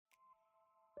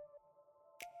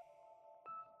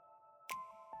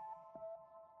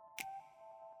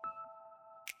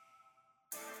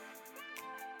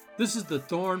This is the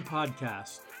Thorne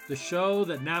Podcast, the show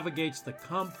that navigates the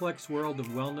complex world of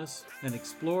wellness and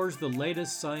explores the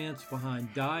latest science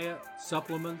behind diet,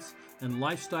 supplements, and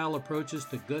lifestyle approaches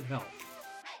to good health.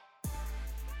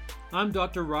 I'm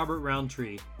Dr. Robert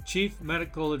Roundtree, Chief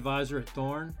Medical Advisor at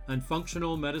Thorne and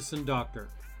Functional Medicine Doctor.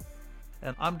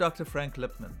 And I'm Dr. Frank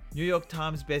Lipman, New York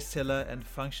Times bestseller and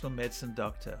functional medicine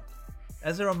doctor.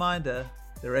 As a reminder,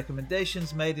 the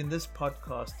recommendations made in this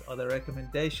podcast are the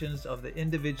recommendations of the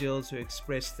individuals who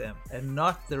express them and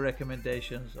not the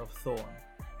recommendations of Thorne.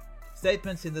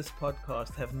 Statements in this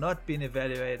podcast have not been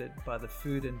evaluated by the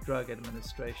Food and Drug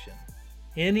Administration.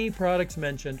 Any products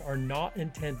mentioned are not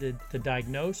intended to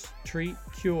diagnose, treat,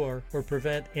 cure, or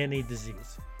prevent any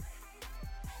disease.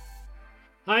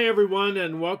 Hi, everyone,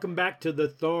 and welcome back to the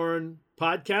Thorne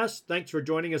Podcast. Thanks for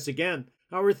joining us again.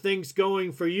 How are things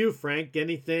going for you, Frank?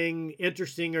 Anything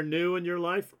interesting or new in your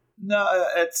life? No,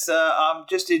 I'm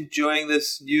just enjoying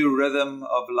this new rhythm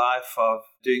of life of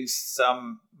doing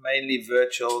some mainly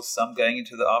virtual, some going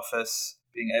into the office,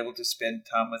 being able to spend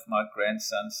time with my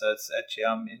grandson. So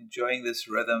I'm enjoying this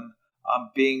rhythm. I'm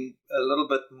being a little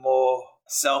bit more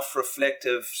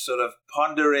self-reflective, sort of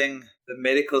pondering the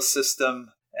medical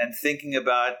system and thinking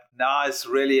about now is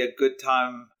really a good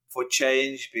time for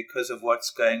change because of what's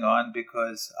going on,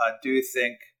 because I do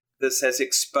think this has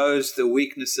exposed the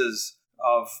weaknesses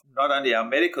of not only our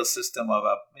medical system, of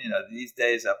our, these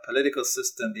days our political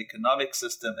system, the economic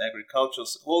system, agricultural,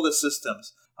 all the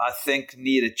systems, I think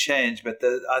need a change. But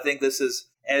I think this is,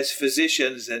 as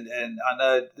physicians, and I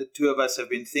know the two of us have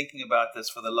been thinking about this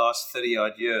for the last 30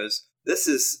 odd years, this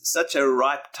is such a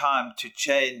ripe time to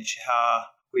change how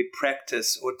we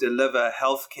practice or deliver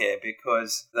healthcare,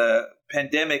 because the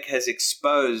pandemic has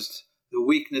exposed the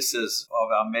weaknesses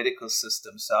of our medical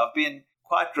system. So I've been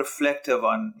quite reflective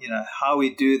on, how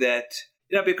we do that,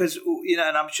 because,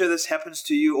 and I'm sure this happens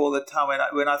to you all the time.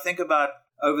 When I think about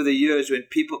over the years, when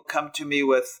people come to me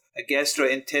with a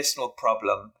gastrointestinal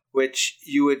problem, which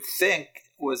you would think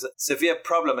was a severe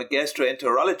problem, a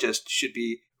gastroenterologist should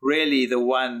be really the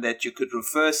one that you could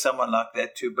refer someone like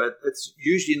that to, but it's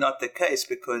usually not the case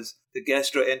because the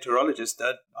gastroenterologists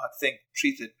don't, I think,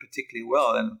 treat it particularly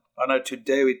well. And I know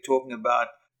today we're talking about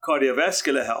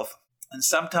cardiovascular health, and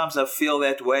sometimes I feel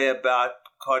that way about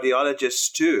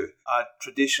cardiologists too. Our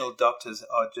traditional doctors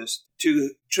are just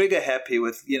too trigger happy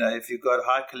with, if you've got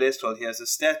high cholesterol, here's a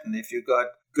statin. If you've got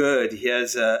GERD,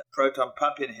 here's a proton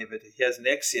pump inhibitor, here's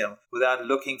Nexium, without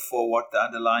looking for what the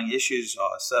underlying issues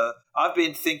are. So I've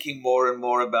been thinking more and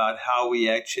more about how we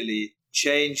actually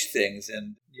change things,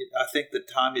 and I think the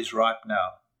time is ripe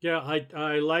now. Yeah,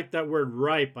 I like that word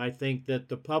ripe. I think that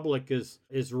the public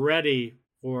is ready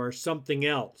for something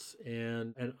else.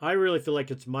 And I really feel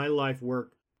like it's my life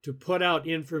work to put out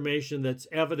information that's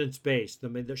evidence-based. I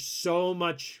mean, there's so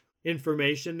much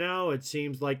information now, it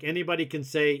seems like anybody can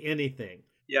say anything.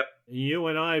 Yep. You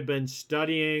and I have been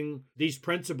studying these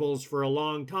principles for a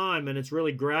long time, and it's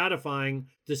really gratifying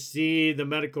to see the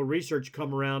medical research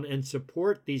come around and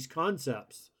support these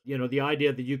concepts. The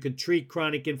idea that you can treat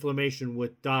chronic inflammation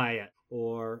with diet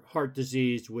or heart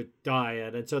disease with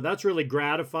diet. And so that's really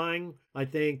gratifying, I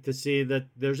think, to see that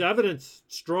there's evidence,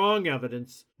 strong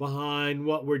evidence behind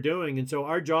what we're doing. And so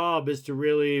our job is to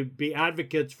really be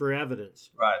advocates for evidence.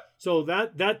 Right. So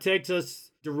that takes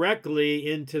us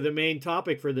directly into the main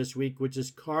topic for this week, which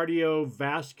is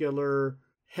cardiovascular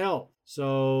health.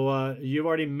 So you've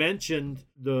already mentioned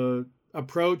the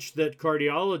approach that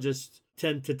cardiologists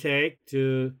tend to take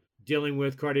to dealing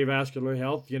with cardiovascular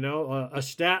health, a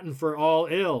statin for all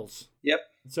ills. Yep.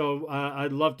 So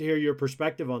I'd love to hear your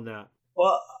perspective on that.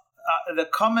 Well, the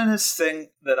commonest thing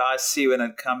that I see when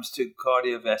it comes to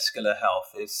cardiovascular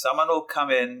health is someone will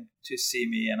come in to see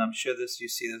me, and I'm sure you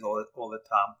see this all the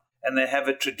time, and they have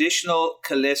a traditional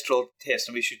cholesterol test,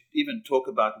 and we should even talk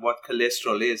about what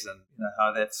cholesterol is and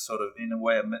how that's sort of in a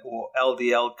way, or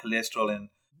LDL cholesterol and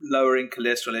lowering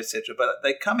cholesterol, etc. But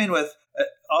they come in with,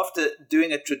 after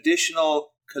doing a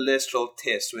traditional cholesterol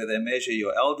test where they measure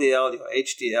your LDL, your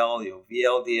HDL, your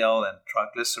VLDL, and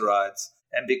triglycerides,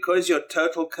 and because your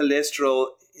total cholesterol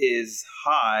is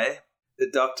high, the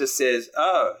doctor says,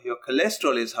 oh, your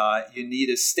cholesterol is high, you need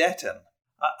a statin.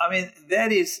 I mean,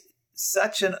 that is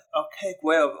such an archaic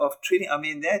way of treating. I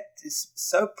mean, that is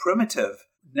so primitive.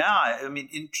 Now,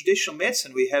 in traditional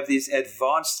medicine, we have these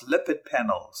advanced lipid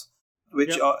panels,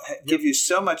 which give you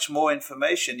so much more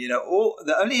information.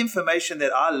 The only information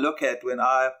that I look at when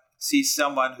I see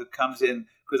someone who comes in,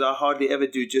 because I hardly ever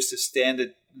do just a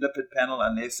standard lipid panel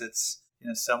unless it's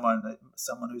someone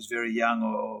who's very young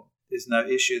or there's no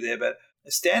issue there. But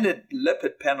a standard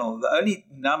lipid panel, the only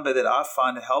number that I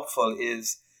find helpful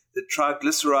is the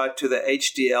triglyceride to the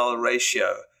HDL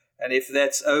ratio. And if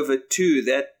that's over 2,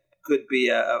 that could be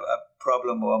a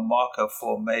problem or a marker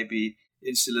for maybe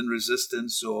insulin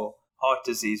resistance or heart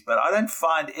disease. But I don't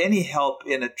find any help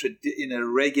in a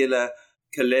regular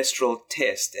cholesterol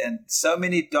test. And so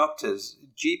many doctors,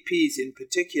 GPs in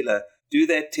particular, do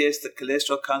that test. The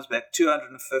cholesterol comes back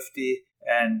 250,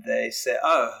 and they say,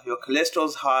 oh, your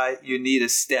cholesterol's high, you need a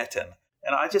statin.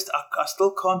 And I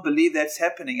still can't believe that's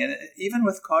happening. And even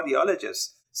with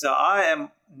cardiologists. So I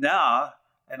am now,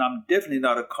 and I'm definitely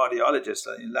not a cardiologist.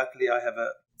 Luckily, I have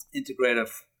an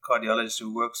integrative cardiologist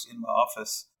who works in my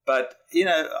office. But,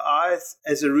 I,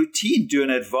 as a routine, do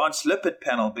an advanced lipid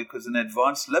panel, because an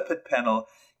advanced lipid panel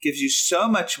gives you so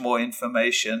much more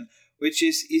information, which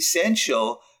is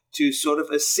essential to sort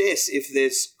of assess if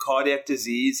there's cardiac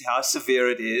disease, how severe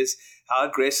it is, how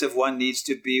aggressive one needs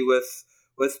to be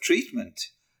with treatment.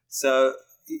 So,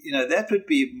 that would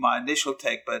be my initial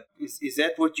take. But is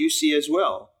that what you see as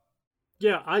well?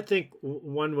 Yeah, I think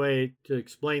one way to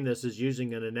explain this is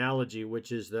using an analogy,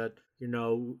 which is that,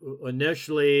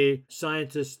 initially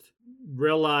scientists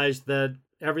realized that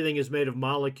everything is made of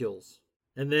molecules.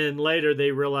 And then later they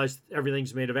realized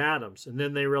everything's made of atoms. And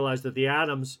then they realized that the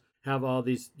atoms have all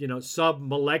these,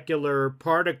 submolecular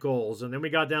particles. And then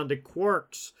we got down to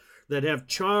quarks that have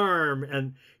charm.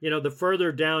 And, the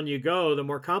further down you go, the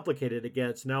more complicated it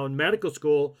gets. Now in medical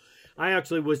school, I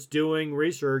actually was doing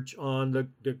research on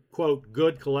the quote,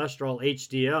 good cholesterol,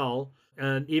 HDL,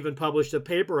 and even published a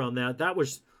paper on that. That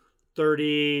was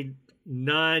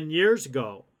 39 years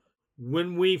ago.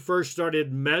 When we first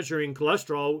started measuring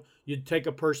cholesterol, you'd take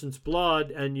a person's blood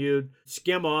and you'd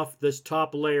skim off this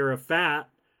top layer of fat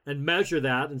and measure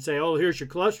that and say, oh, here's your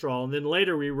cholesterol. And then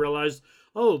later we realized,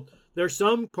 oh, there's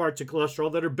some parts of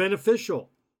cholesterol that are beneficial.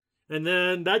 And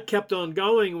then that kept on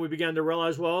going. And we began to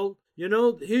realize, well,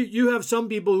 you have some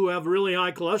people who have really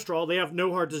high cholesterol, they have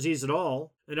no heart disease at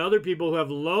all. And other people who have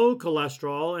low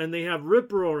cholesterol and they have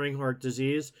rip-roaring heart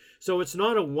disease. So it's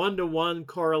not a one-to-one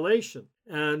correlation.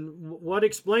 And what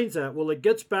explains that? Well, it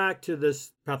gets back to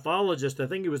this pathologist, I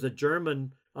think he was a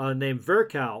German named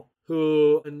Virchow,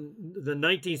 who in the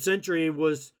 19th century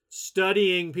was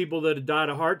studying people that had died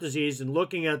of heart disease and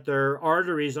looking at their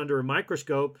arteries under a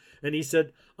microscope. And he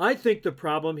said, I think the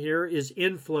problem here is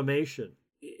inflammation.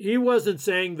 He wasn't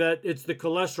saying that it's the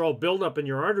cholesterol buildup in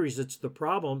your arteries that's the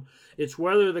problem. It's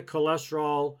whether the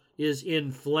cholesterol is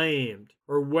inflamed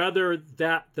or whether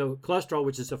the cholesterol,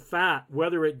 which is a fat,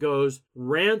 whether it goes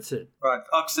rancid. Right,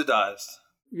 oxidized.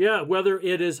 Yeah, whether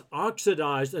it is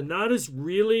oxidized. And that is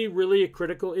really, really a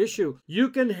critical issue. You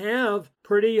can have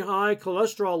pretty high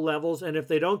cholesterol levels, and if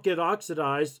they don't get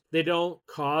oxidized, they don't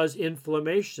cause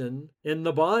inflammation in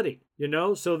the body.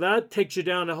 So that takes you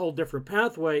down a whole different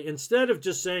pathway instead of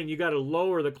just saying you got to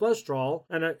lower the cholesterol.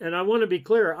 And I want to be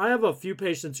clear, I have a few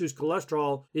patients whose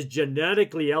cholesterol is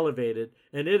genetically elevated,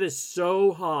 and it is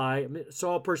so high. I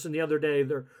saw a person the other day,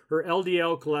 her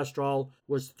LDL cholesterol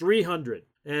was 300.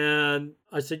 And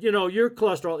I said, your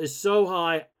cholesterol is so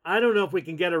high, I don't know if we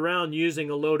can get around using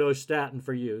a low-dose statin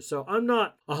for you. So I'm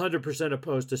not 100%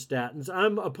 opposed to statins.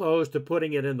 I'm opposed to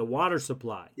putting it in the water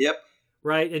supply. Yep.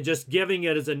 Right? And just giving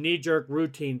it as a knee-jerk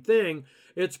routine thing.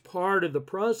 It's part of the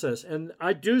process. And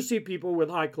I do see people with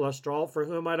high cholesterol for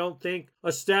whom I don't think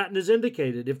a statin is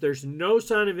indicated. If there's no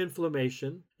sign of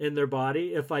inflammation in their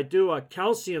body, if I do a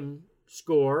calcium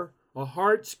score, a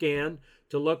heart scan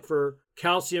to look for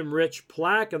calcium-rich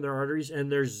plaque in their arteries,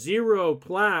 and there's zero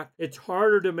plaque, it's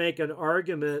harder to make an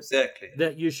argument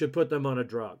that you should put them on a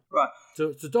drug. Right. So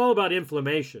it's all about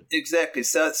inflammation. Exactly.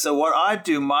 So what I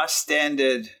do, my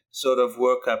standard sort of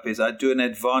workup is I do an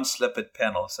advanced lipid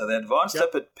panel. So the advanced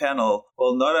lipid panel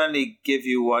will not only give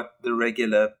you what the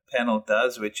regular panel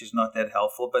does, which is not that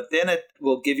helpful, but then it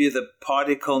will give you the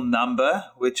particle number,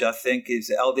 which I think is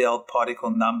LDL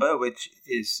particle number, which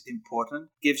is important.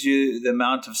 Gives you the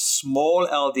amount of small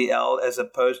LDL as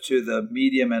opposed to the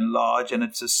medium and large, and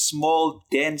it's a small,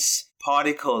 dense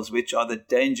particles, which are the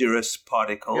dangerous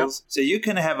particles. So you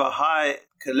can have a high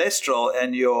cholesterol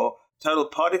and your total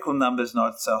particle number is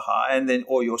not so high, and then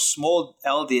or your small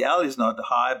LDL is not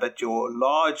high, but your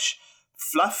large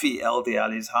fluffy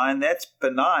LDL is high, and that's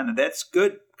benign, and that's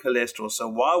good cholesterol. So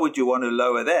why would you want to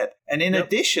lower that? And in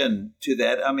addition to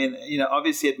that, I mean,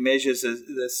 obviously it measures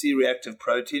the C-reactive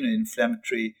protein, an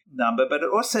inflammatory number, but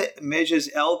it also measures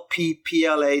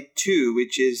Lp(PLA2),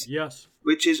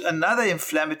 which is another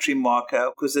inflammatory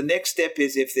marker, because the next step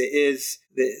is if there is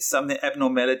some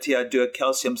abnormality, I do a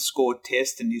calcium score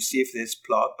test and you see if there's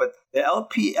plaque. But the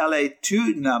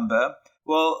Lp(LA2) number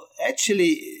will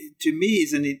actually to me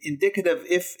is an indicative.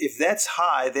 If that's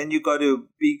high, then you got to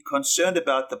be concerned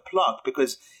about the plaque,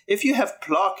 because if you have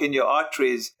plaque in your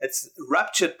arteries, it's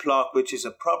ruptured plaque, which is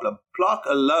a problem. Plaque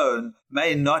alone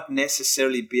may not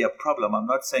necessarily be a problem. I'm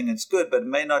not saying it's good, but it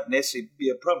may not necessarily be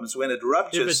a problem. So when it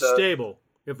ruptures, if it's stable.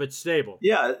 If it's stable.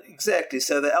 Yeah, exactly.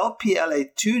 So the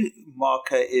LPLA2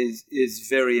 marker is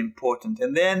very important.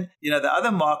 And then, the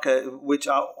other marker, which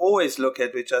I always look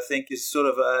at, which I think is sort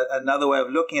of another way of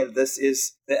looking at this,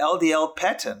 is the LDL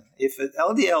pattern. If an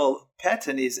LDL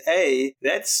pattern is A,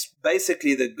 that's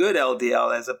basically the good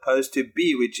LDL, as opposed to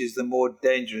B, which is the more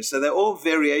dangerous. So they're all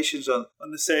variations on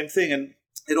the same thing. And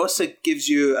it also gives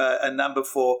you a number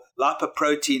for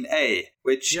lipoprotein A,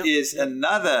 which is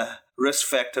another risk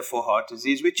factor for heart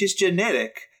disease, which is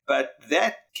genetic, but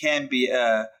that can be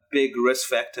a big risk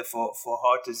factor for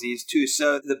heart disease too.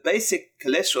 So the basic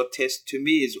cholesterol test to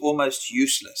me is almost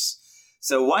useless.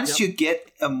 So once you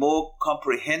get a more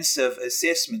comprehensive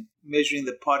assessment, measuring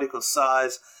the particle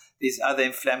size, these other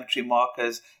inflammatory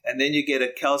markers, and then you get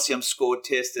a calcium score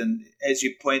test, and as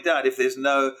you point out, if there's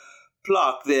no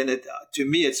plaque, then to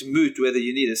me it's moot whether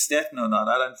you need a statin or not.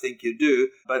 I don't think you do,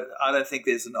 but I don't think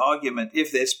there's an argument.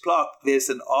 If there's plaque, there's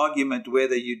an argument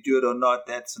whether you do it or not.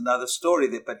 That's another story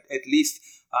there, but at least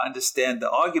I understand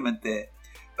the argument there.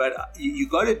 But you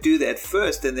got to do that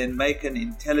first and then make an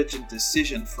intelligent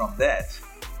decision from that.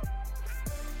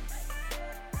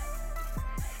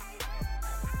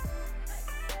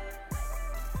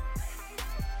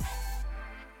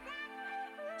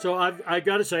 So I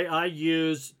got to say, I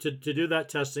use, to do that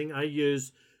testing, I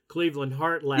use Cleveland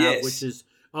Heart Lab, which is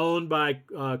owned by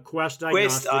Quest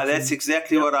Diagnostics. Quest, that's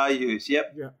exactly what I use.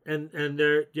 Yep. Yeah. And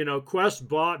they're, Quest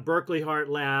bought Berkeley Heart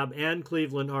Lab and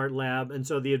Cleveland Heart Lab. And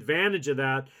so the advantage of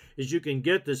that is you can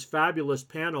get this fabulous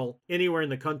panel anywhere in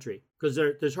the country, because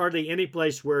there's hardly any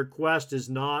place where Quest is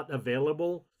not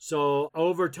available. So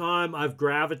over time, I've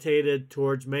gravitated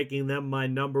towards making them my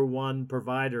number one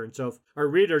provider. And so if our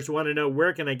readers want to know,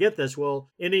 where can I get this? Well,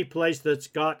 any place that's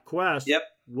got Quest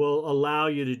will allow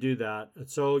you to do that.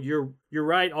 So you're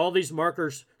right. All these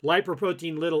markers,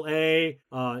 lipoprotein little a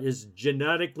is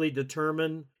genetically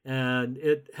determined, and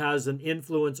it has an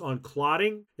influence on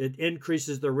clotting. It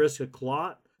increases the risk of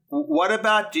clot. What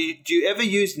about, do you ever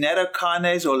use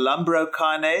nattokinase or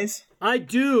lumbrokinase? I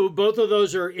do. Both of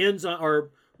those are enzyme,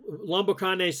 or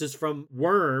lumbrokinase is from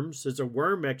worms. It's a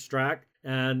worm extract,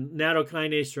 and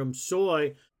nattokinase from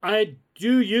soy. I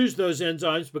do use those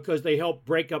enzymes because they help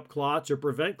break up clots or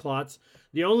prevent clots.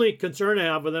 The only concern I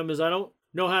have with them is I don't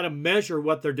know how to measure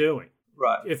what they're doing.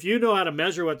 Right. If you know how to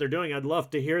measure what they're doing, I'd love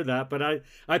to hear that. But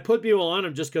I put people on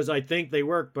them just because I think they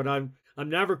work, but I'm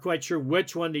never quite sure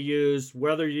which one to use,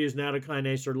 whether you use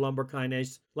nattokinase or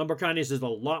lumbrokinase. Lumbrokinase is a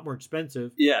lot more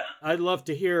expensive. Yeah. I'd love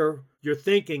to hear your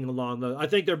thinking along those. I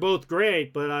think they're both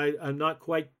great, but I'm not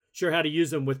quite sure how to use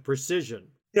them with precision.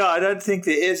 Yeah, I don't think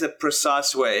there is a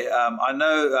precise way. I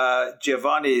know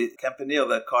Giovanni Campanile,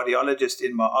 the cardiologist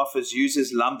in my office,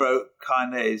 uses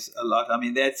lumbrokinase a lot. I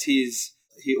mean, that's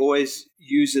he always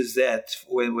uses that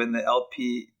when the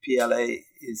LPLA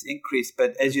is increased.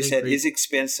 But as you said, it's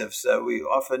expensive. So we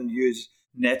often use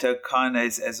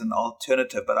nattokinase as an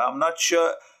alternative. But I'm not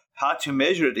sure how to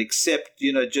measure it, except,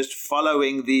 just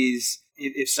following these.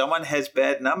 If someone has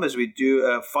bad numbers, we do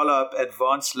a follow-up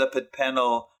advanced lipid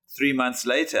panel 3 months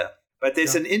later. But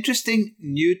there's an interesting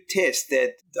new test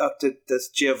that Dr.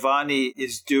 Giovanni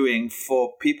is doing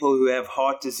for people who have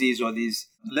heart disease or these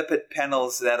lipid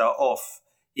panels that are off.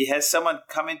 He has someone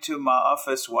come into my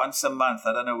office once a month.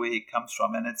 I don't know where he comes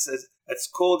from. And it's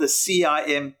called a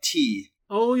CIMT.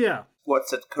 Oh, yeah.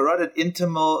 What's it? Carotid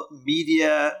intimal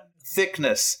media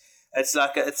thickness. It's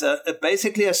like it's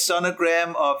basically a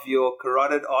sonogram of your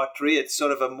carotid artery. It's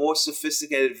sort of a more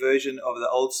sophisticated version of the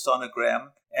old sonogram.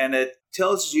 And it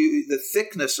tells you the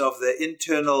thickness of the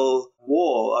internal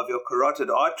wall of your carotid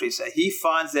artery. So he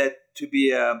finds that to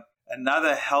be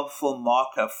another helpful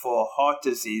marker for heart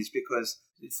disease, because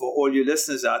for all you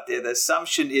listeners out there, the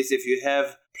assumption is if you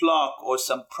have plaque or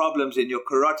some problems in your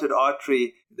carotid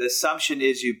artery, the assumption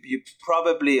is you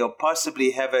probably or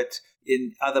possibly have it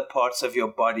in other parts of your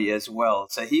body as well.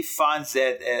 So he finds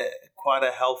that quite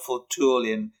a helpful tool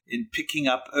in picking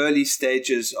up early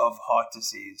stages of heart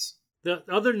disease. The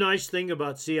other nice thing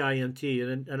about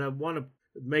CIMT, and I want to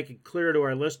make it clear to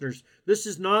our listeners, this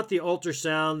is not the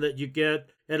ultrasound that you get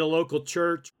at a local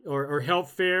church or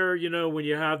health fair, when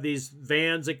you have these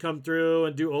vans that come through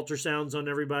and do ultrasounds on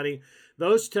everybody.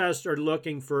 Those tests are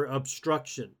looking for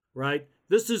obstruction, right?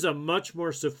 This is a much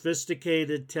more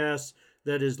sophisticated test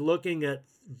that is looking at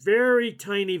very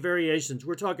tiny variations.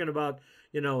 We're talking about,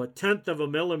 1/10 of a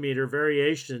millimeter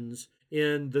variations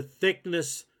in the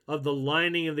thickness of the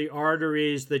lining of the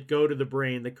arteries that go to the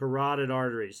brain, the carotid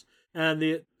arteries. And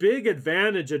the big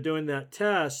advantage of doing that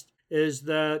test is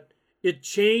that it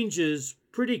changes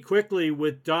pretty quickly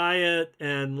with diet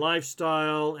and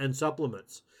lifestyle and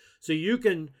supplements. So you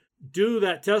can do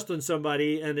that test on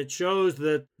somebody and it shows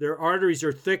that their arteries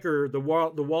are thicker, the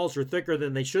walls are thicker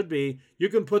than they should be. You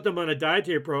can put them on a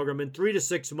dietary program. In 3 to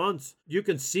 6 months, you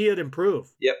can see it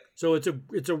improve. Yep. So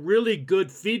it's a really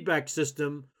good feedback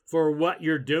system for what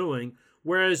you're doing.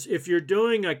 Whereas if you're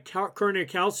doing a coronary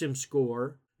calcium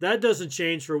score, that doesn't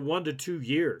change for 1 to 2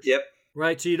 years. Yep.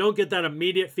 Right? So you don't get that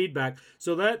immediate feedback.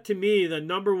 So that, to me, the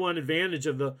number one advantage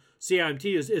of the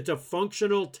CIMT is it's a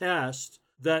functional test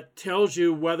that tells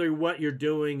you whether what you're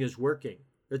doing is working.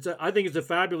 I think it's a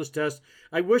fabulous test.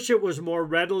 I wish it was more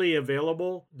readily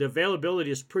available. The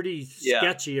availability is pretty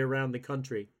sketchy around the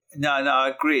country. No, I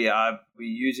agree. We're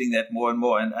using that more and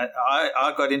more. And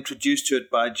I got introduced to it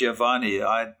by Giovanni.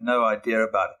 I had no idea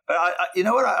about it. But you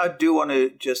know what? I do want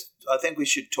to I think we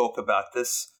should talk about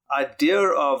this idea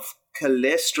of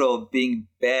cholesterol being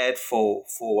bad for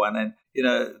one. And,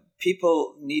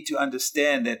 people need to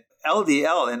understand that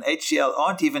LDL and HDL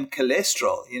aren't even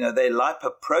cholesterol. They're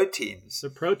lipoproteins. The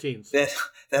proteins. That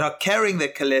are carrying the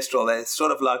cholesterol. They're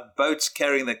sort of like boats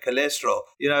carrying the cholesterol.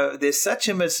 There's such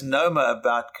a misnomer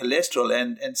about cholesterol.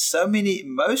 And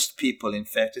most people, in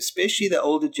fact, especially the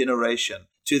older generation,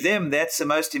 to them, that's the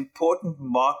most important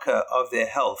marker of their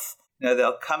health.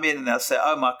 They'll come in and they'll say,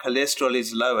 oh, my cholesterol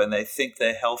is low, and they think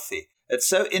they're healthy. It's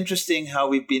so interesting how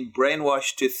we've been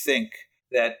brainwashed to think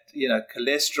that,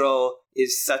 cholesterol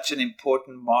is such an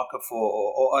important marker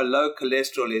or a low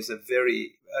cholesterol is a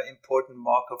very important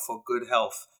marker for good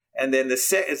health. And then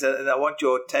and I want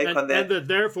your take on that. And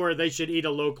therefore, they should eat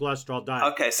a low cholesterol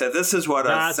diet. Okay, so this is what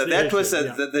that was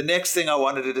the next thing I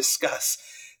wanted to discuss.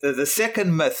 The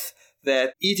second myth,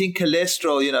 that eating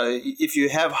cholesterol, if you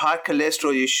have high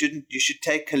cholesterol, you should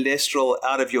take cholesterol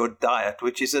out of your diet,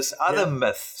 which is this other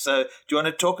myth. So do you want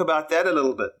to talk about that a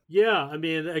little bit? Yeah. I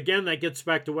mean, again, that gets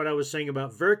back to what I was saying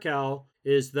about Virchow,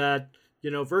 is that,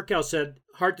 Virchow said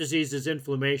heart disease is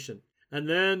inflammation. And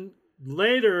then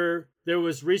later there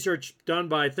was research done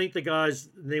by, I think the guy's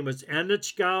name was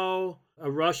Anichkov, a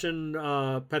Russian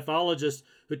pathologist,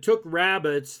 who took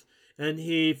rabbits and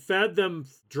he fed them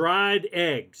dried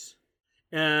eggs.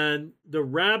 And the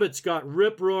rabbits got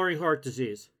rip-roaring heart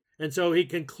disease. And so he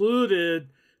concluded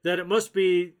that it must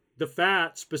be the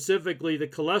fat, specifically the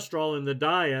cholesterol in the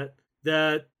diet,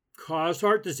 that caused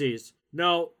heart disease.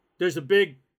 Now, there's a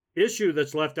big issue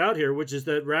that's left out here, which is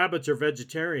that rabbits are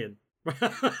vegetarian.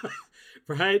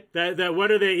 Right? That what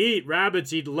do they eat?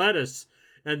 Rabbits eat lettuce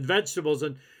and vegetables.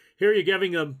 And here you're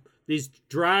giving them these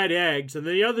dried eggs. And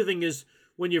the other thing is,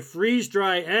 when you freeze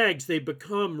dry eggs, they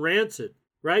become rancid.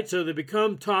 Right? So they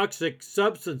become toxic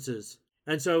substances.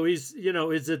 And so is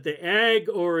it the egg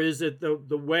or is it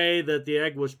the way that the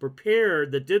egg was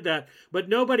prepared that did that? But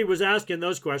nobody was asking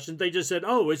those questions. They just said,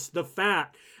 oh, it's the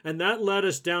fat. And that led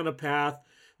us down a path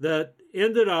that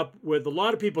ended up with a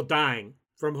lot of people dying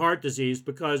from heart disease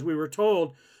because we were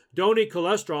told, don't eat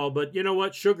cholesterol, but you know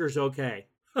what? Sugar's okay.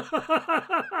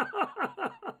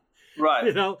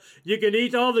 Right. You can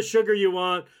eat all the sugar you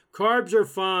want. Carbs are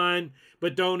fine,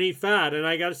 but don't eat fat. And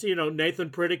I got to see, Nathan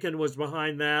Pritikin was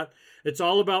behind that. It's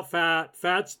all about fat.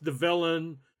 Fat's the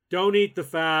villain. Don't eat the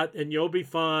fat and you'll be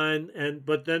fine.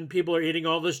 But then people are eating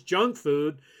all this junk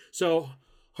food. So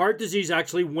heart disease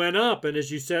actually went up. And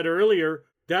as you said earlier,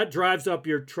 that drives up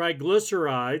your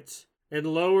triglycerides and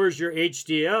lowers your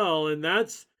HDL. And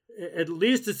that's at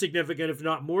least as significant, if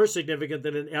not more significant,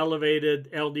 than an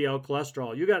elevated LDL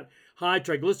cholesterol. You got high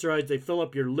triglycerides. They fill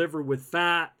up your liver with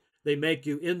fat. They make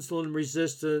you insulin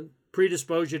resistant,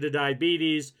 predispose you to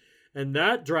diabetes, and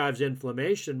that drives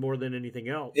inflammation more than anything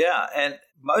else. Yeah, and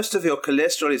most of your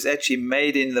cholesterol is actually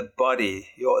made in the body.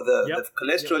 The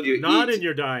cholesterol you eat. Not in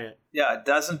your diet. Yeah, it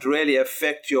doesn't really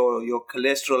affect your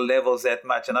cholesterol levels that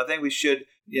much. And I think we should,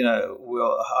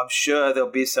 I'm sure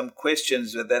there'll be some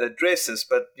questions that address this,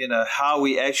 but, how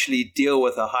we actually deal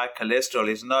with a high cholesterol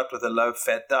is not with a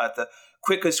low-fat diet. The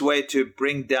quickest way to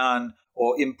bring down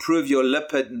or improve your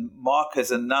lipid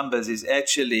markers and numbers is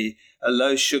actually a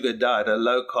low sugar diet, a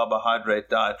low carbohydrate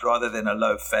diet, rather than a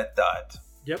low fat diet.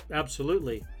 Yep,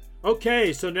 absolutely.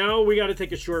 Okay, so now we got to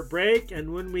take a short break,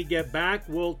 and when we get back,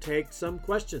 we'll take some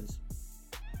questions.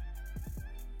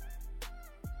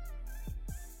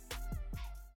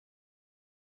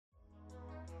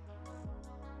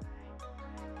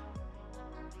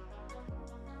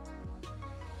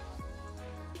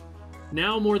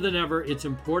 Now more than ever, it's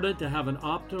important to have an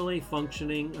optimally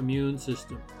functioning immune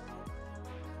system.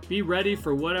 Be ready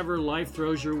for whatever life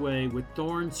throws your way with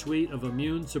Thorne's suite of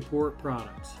immune support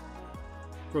products.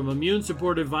 From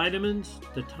immune-supported vitamins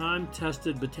to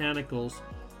time-tested botanicals,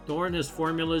 Thorne has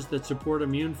formulas that support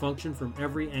immune function from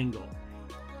every angle.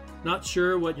 Not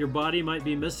sure what your body might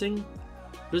be missing?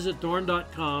 Visit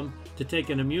Thorne.com to take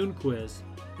an immune quiz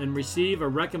and receive a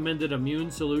recommended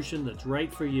immune solution that's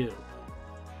right for you.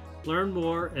 Learn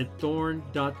more at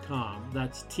Thorne.com.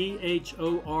 That's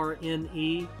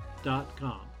THORNE.com.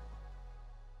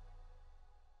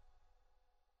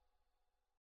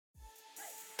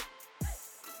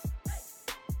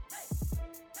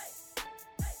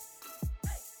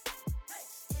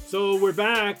 So we're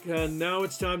back, and now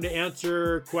it's time to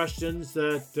answer questions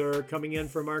that are coming in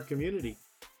from our community.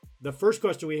 The first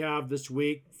question we have this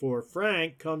week for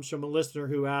Frank comes from a listener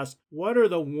who asks, what are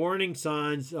the warning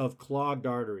signs of clogged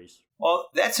arteries? Well,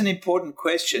 that's an important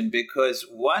question because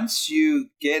once you're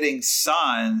getting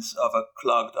signs of a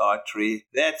clogged artery,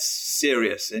 that's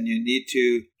serious and you need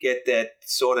to get that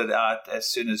sorted out as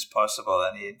soon as possible.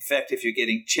 And in fact, if you're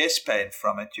getting chest pain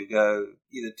from it, you go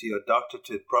either to your doctor,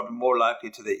 to probably more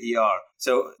likely to the ER.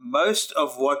 So most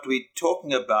of what we're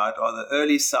talking about are the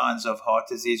early signs of heart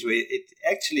disease where it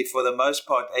actually, for the most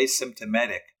part,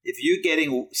 asymptomatic. If you're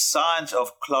getting signs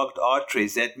of clogged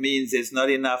arteries, that means there's not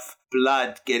enough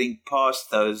blood getting past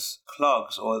those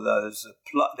clogs or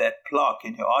that plaque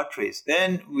in your arteries.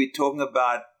 Then we're talking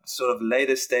about sort of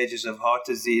later stages of heart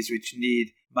disease which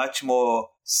need much more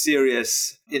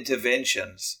serious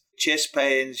interventions. Chest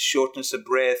pains, shortness of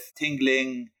breath,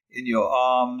 tingling in your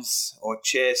arms or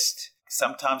chest.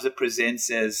 Sometimes it presents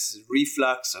as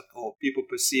reflux or people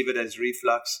perceive it as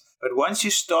reflux. But once you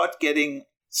start getting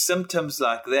symptoms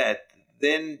like that,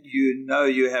 then you know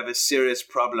you have a serious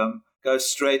problem. Go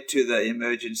straight to the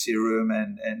emergency room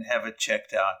and have it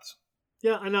checked out.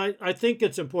 Yeah, and I think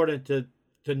it's important to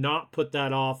not put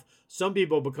that off. Some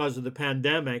people, because of the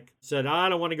pandemic, said, I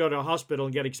don't want to go to a hospital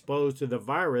and get exposed to the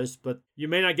virus, but you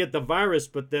may not get the virus,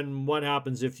 but then what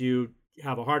happens if you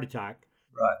have a heart attack?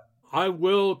 Right. I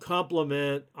will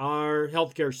compliment our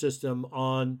healthcare system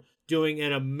on doing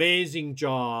an amazing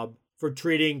job for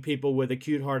treating people with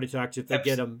acute heart attacks if they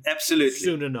get them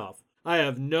soon enough. I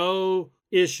have no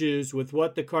issues with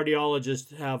what the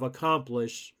cardiologists have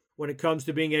accomplished when it comes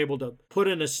to being able to put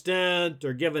in a stent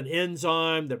or give an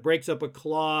enzyme that breaks up a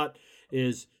clot.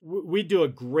 We do a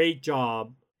great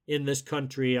job in this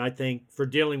country, I think, for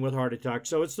dealing with heart attacks.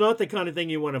 So it's not the kind of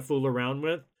thing you want to fool around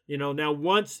with. Now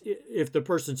once, if the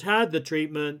person's had the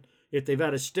treatment, if they've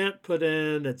had a stent put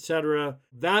in, etc.,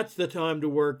 that's the time to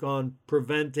work on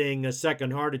preventing a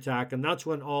second heart attack. And that's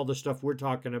when all the stuff we're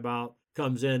talking about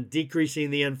comes in,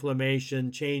 decreasing the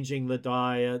inflammation, changing the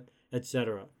diet,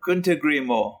 etc. Couldn't agree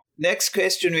more. Next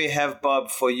question we have, Bob,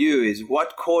 for you is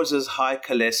what causes high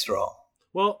cholesterol?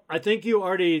 Well, I think you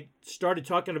already started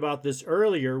talking about this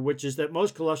earlier, which is that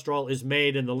most cholesterol is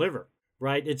made in the liver,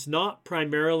 right? It's not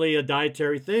primarily a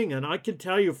dietary thing. And I can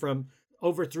tell you from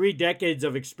over 3 decades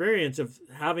of experience of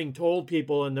having told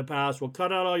people in the past, well,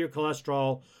 cut out all your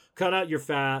cholesterol, cut out your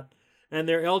fat, and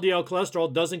their LDL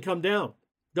cholesterol doesn't come down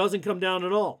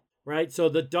at all, right? So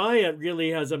the diet really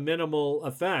has a minimal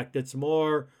effect. It's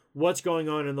more what's going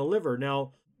on in the liver.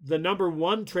 Now, the number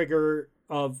one trigger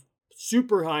of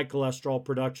super high cholesterol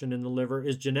production in the liver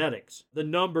is genetics. The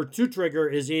number 2 trigger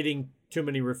is eating too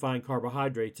many refined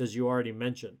carbohydrates, as you already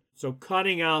mentioned. So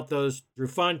cutting out those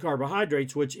refined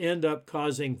carbohydrates, which end up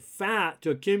causing fat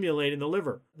to accumulate in the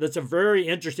liver. That's a very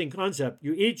interesting concept.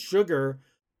 You eat sugar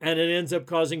and it ends up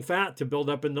causing fat to build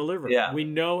up in the liver. Yeah. We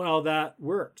know how that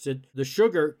works. The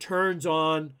sugar turns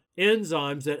on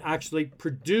enzymes that actually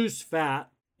produce fat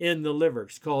in the liver.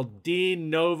 It's called de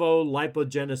novo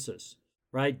lipogenesis,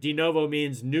 right? De novo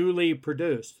means newly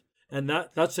produced. And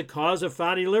that's the cause of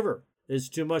fatty liver, is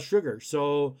too much sugar.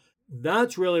 So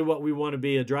that's really what we want to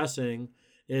be addressing,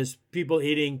 is people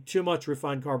eating too much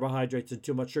refined carbohydrates and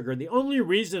too much sugar. And the only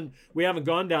reason we haven't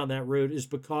gone down that route is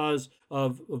because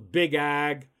of big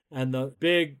ag and the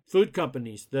big food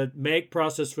companies that make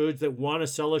processed foods that want to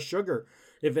sell us sugar.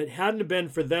 If it hadn't been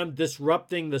for them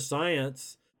disrupting the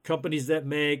science, companies that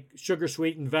make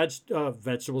sugar-sweetened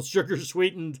vegetables,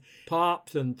 sugar-sweetened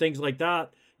pops and things like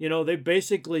that, they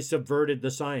basically subverted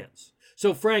the science.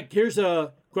 So Frank, here's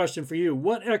a question for you.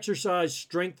 What exercise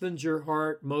strengthens your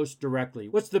heart most directly?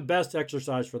 What's the best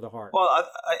exercise for the heart? Well,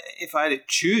 if I had to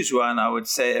choose one, I would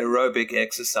say aerobic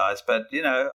exercise. But,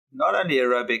 not only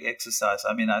aerobic exercise.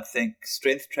 I mean, I think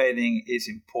strength training is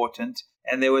important.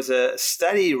 And there was a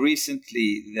study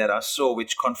recently that I saw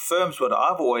which confirms what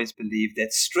I've always believed,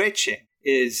 that stretching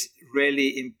is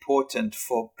really important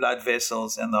for blood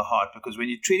vessels and the heart, because when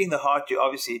you're treating the heart, you're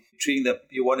obviously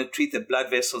you want to treat the blood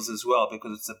vessels as well,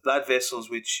 because it's the blood vessels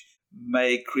which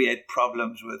may create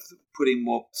problems with putting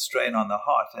more strain on the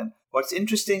heart. And what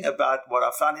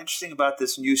I found interesting about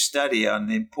this new study on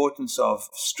the importance of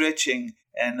stretching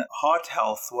and heart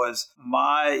health was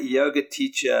my yoga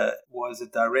teacher was a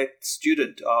direct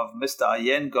student of Mr.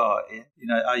 Iyengar.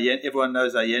 Everyone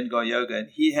knows Iyengar Yoga, and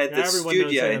he had this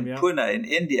studio in Pune in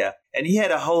India, and he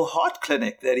had a whole heart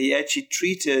clinic that he actually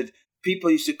treated.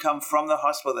 People used to come from the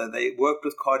hospital there. They worked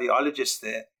with cardiologists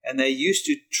there, and they used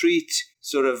to treat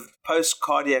sort of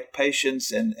post-cardiac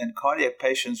patients and cardiac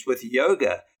patients with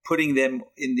yoga, putting them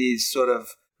in these sort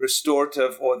of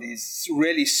restorative or these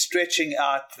really stretching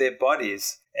out their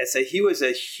bodies. And so he was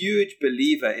a huge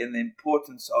believer in the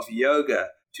importance of yoga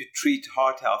to treat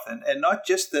heart health, and not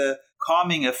just the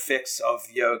calming effects of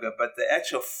yoga, but the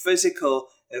actual physical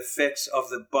effects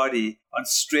of the body on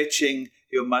stretching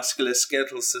your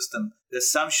musculoskeletal system. The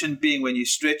assumption being when you're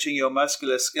stretching your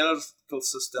musculoskeletal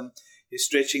system, you're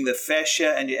stretching the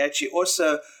fascia, and you're actually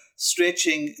also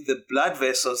stretching the blood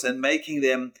vessels and making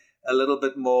them a little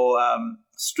bit more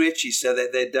stretchy so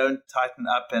that they don't tighten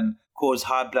up and cause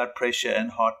high blood pressure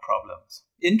and heart problems.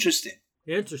 Interesting.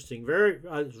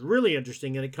 It's really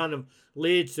interesting. And it kind of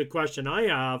leads to a question I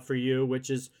have for you, which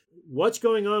is what's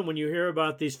going on when you hear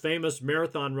about these famous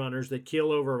marathon runners that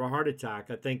keel over of a heart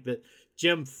attack? I think that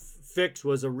Jim Fixx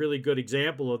was a really good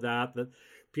example of that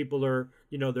people are,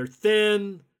 they're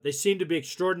thin, they seem to be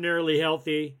extraordinarily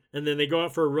healthy, and then they go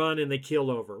out for a run and they keel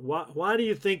over. Why do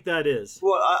you think that is?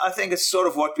 Well, I think it's sort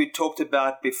of what we talked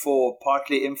about before,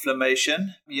 partly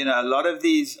inflammation. A lot of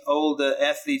these older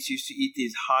athletes used to eat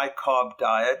these high-carb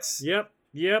diets.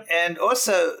 Yep. And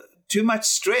also too much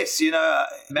stress.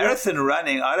 Marathon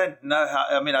running, I don't know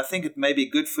I think it may be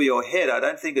good for your head. I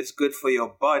don't think it's good for your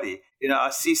body. I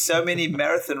see so many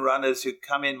marathon runners who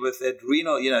come in with their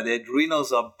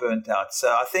adrenals are burnt out. So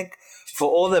I think for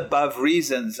all the above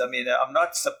reasons, I'm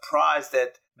not surprised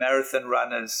that marathon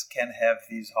runners can have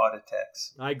these heart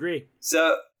attacks. I agree.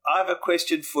 So I have a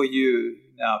question for you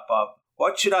now, Bob.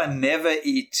 What should I never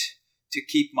eat to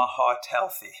keep my heart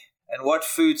healthy? And what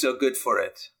foods are good for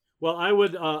it? Well,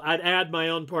 I'd add my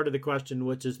own part of the question,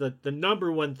 which is that the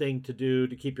number one thing to do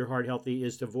to keep your heart healthy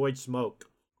is to avoid smoke,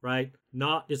 right?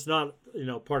 It's not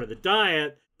part of the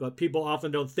diet, but people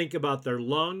often don't think about their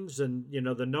lungs. And,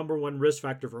 the number one risk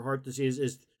factor for heart disease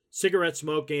is cigarette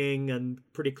smoking, and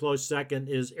pretty close second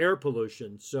is air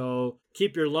pollution. So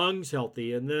keep your lungs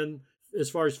healthy. And then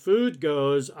as far as food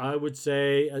goes, I would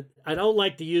say I don't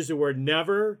like to use the word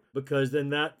never, because then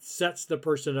that sets the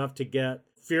person up to get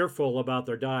fearful about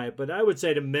their diet. But I would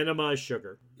say to minimize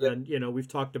sugar. Yep. And, we've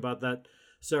talked about that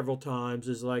several times,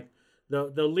 is like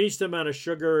the least amount of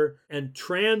sugar and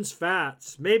trans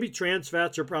fats. Maybe trans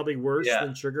fats are probably worse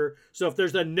than sugar. So if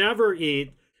there's a never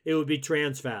eat, it would be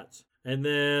trans fats. And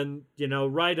then,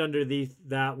 right under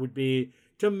that would be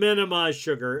to minimize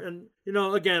sugar. And,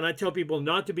 again, I tell people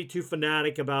not to be too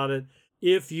fanatic about it.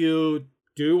 If you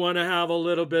do want to have a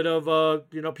little bit of a,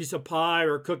 piece of pie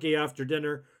or cookie after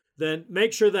dinner, then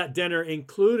make sure that dinner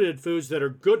included foods that are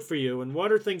good for you. And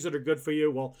what are things that are good for you?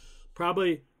 Well,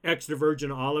 probably extra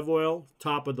virgin olive oil,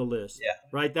 top of the list. Yeah.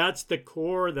 Right? That's the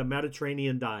core of the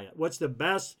Mediterranean diet. What's the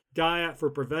best diet for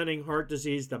preventing heart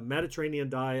disease? The Mediterranean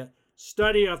diet.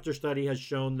 Study after study has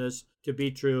shown this to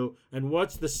be true. And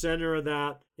what's the center of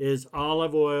that is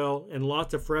olive oil and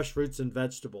lots of fresh fruits and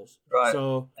vegetables. Right.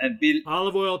 So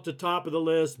olive oil at the top of the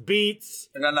list, beets.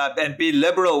 And be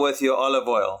liberal with your olive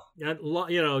oil.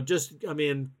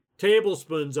 And,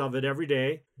 tablespoons of it every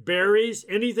day. Berries,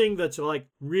 anything that's like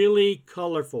really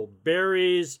colorful.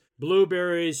 Berries,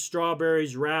 blueberries,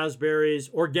 strawberries, raspberries,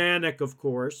 organic, of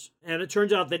course. And it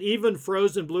turns out that even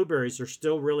frozen blueberries are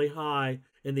still really high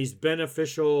in these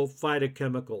beneficial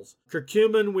phytochemicals.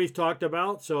 Curcumin we've talked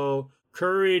about, so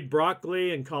curried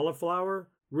broccoli and cauliflower,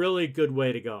 really good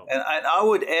way to go. And I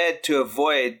would add to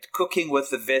avoid cooking with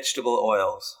the vegetable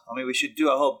oils. We should do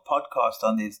a whole podcast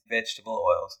on these vegetable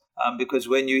oils. Because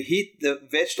when you heat the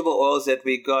vegetable oils that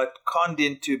we got conned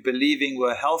into believing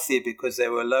were healthy because they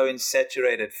were low in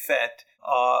saturated fat,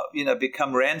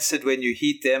 become rancid when you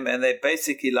heat them, and they're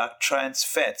basically like trans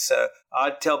fats. So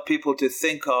I'd tell people to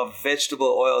think of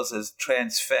vegetable oils as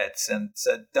trans fats. And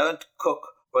so don't cook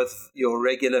with your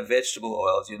regular vegetable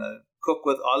oils, Cook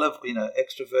with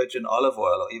extra virgin olive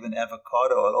oil, or even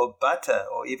avocado oil, or butter,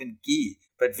 or even ghee.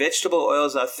 But vegetable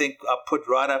oils, I think, are put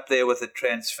right up there with the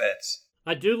trans fats.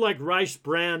 I do like rice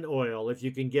bran oil, if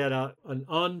you can get an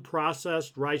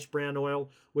unprocessed rice bran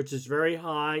oil, which is very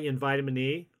high in vitamin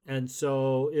E. And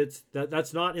so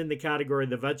that's not in the category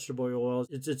of the vegetable oils.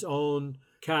 It's its own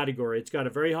category. It's got a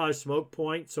very high smoke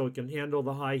point, so it can handle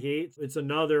the high heat. It's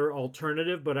another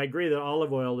alternative, but I agree that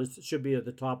olive oil should be at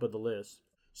the top of the list.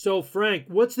 So, Frank,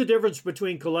 what's the difference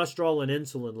between cholesterol and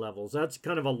insulin levels? That's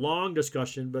kind of a long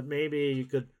discussion, but maybe you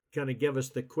could kind of give us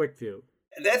the quick view.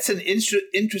 That's an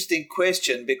interesting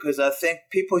question, because I think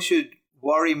people should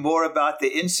worry more about the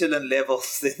insulin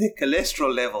levels than the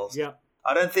cholesterol levels. Yeah.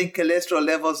 I don't think cholesterol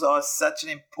levels are such an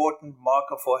important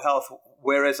marker for health,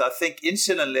 whereas I think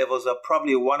insulin levels are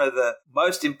probably one of the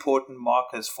most important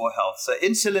markers for health. So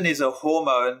insulin is a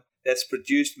hormone that's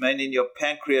produced mainly in your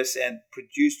pancreas and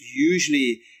produced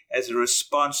usually as a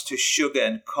response to sugar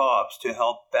and carbs to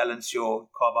help balance your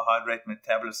carbohydrate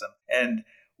metabolism. And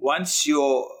once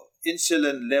you're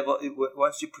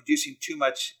producing too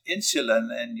much insulin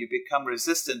and you become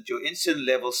resistant, your insulin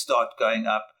levels start going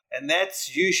up. And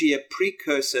that's usually a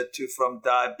precursor from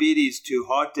diabetes to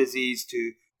heart disease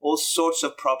to all sorts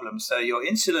of problems. So your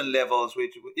insulin levels,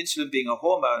 which insulin being a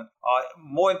hormone, are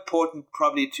more important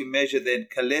probably to measure than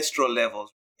cholesterol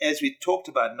levels. As we talked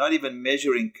about, not even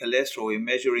measuring cholesterol, we're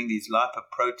measuring these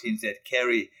lipoproteins that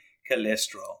carry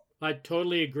cholesterol. I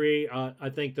totally agree. I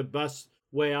think the best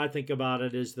way I think about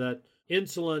it is that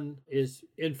insulin is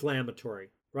inflammatory,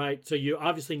 right? So you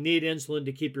obviously need insulin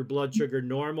to keep your blood sugar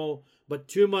normal, but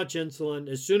too much insulin,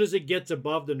 as soon as it gets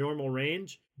above the normal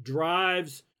range,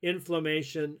 drives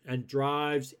inflammation and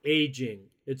drives aging.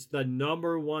 It's the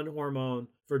number one hormone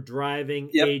for driving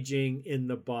aging in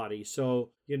the body.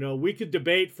 So, we could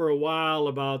debate for a while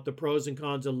about the pros and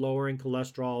cons of lowering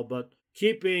cholesterol, but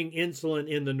keeping insulin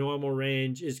in the normal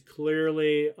range is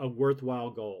clearly a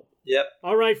worthwhile goal. Yep.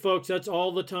 All right, folks, that's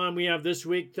all the time we have this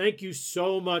week. Thank you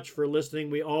so much for listening.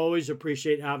 We always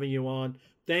appreciate having you on.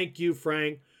 Thank you,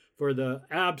 Frank, for the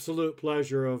absolute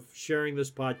pleasure of sharing this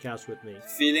podcast with me.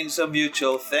 Feelings are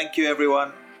mutual. Thank you,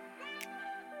 everyone.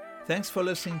 Thanks for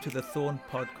listening to the Thorn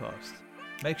Podcast.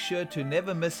 Make sure to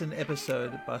never miss an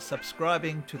episode by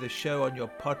subscribing to the show on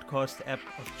your podcast app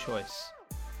of choice.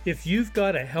 If you've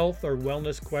got a health or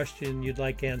wellness question you'd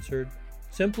like answered,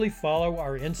 simply follow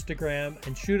our Instagram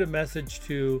and shoot a message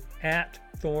to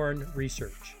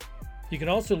 @ThornResearch. You can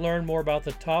also learn more about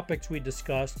the topics we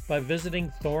discussed by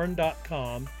visiting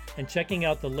thorn.com and checking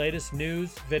out the latest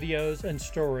news, videos, and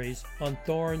stories on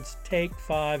Thorn's Take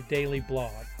 5 daily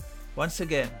blog. Once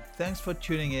again, thanks for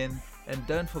tuning in, and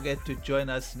don't forget to join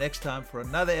us next time for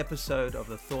another episode of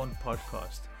the Thorn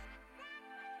Podcast.